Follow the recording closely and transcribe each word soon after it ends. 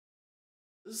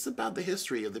This is about the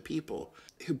history of the people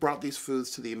who brought these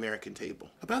foods to the American table,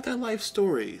 about their life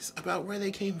stories, about where they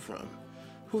came from,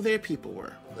 who their people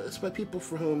were. It's by people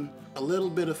for whom a little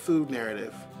bit of food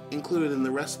narrative included in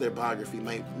the rest of their biography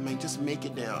might just make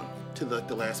it down to the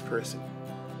last person.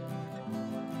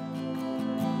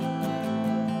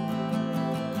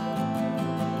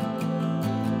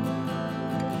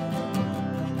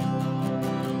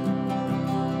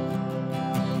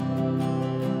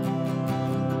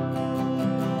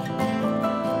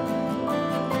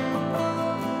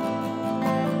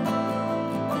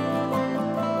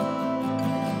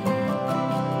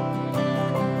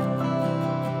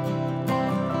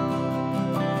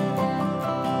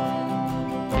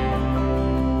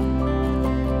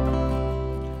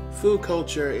 Food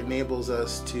culture enables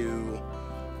us to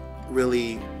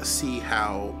really see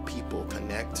how people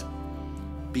connect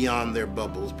beyond their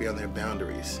bubbles, beyond their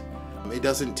boundaries. It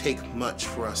doesn't take much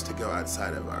for us to go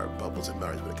outside of our bubbles and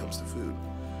boundaries when it comes to food,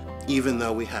 even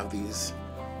though we have these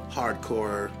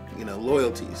hardcore,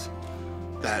 loyalties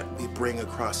that we bring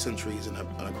across centuries and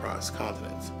across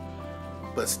continents.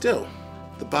 But still,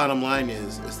 the bottom line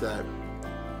is that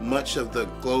much of the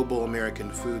global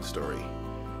American food story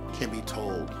can be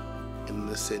told in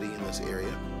this city, in this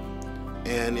area,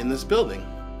 and in this building.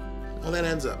 All that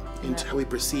adds up into how we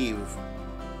perceive,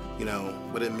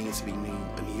 what it means to be a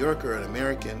New Yorker, an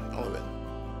American, all of it.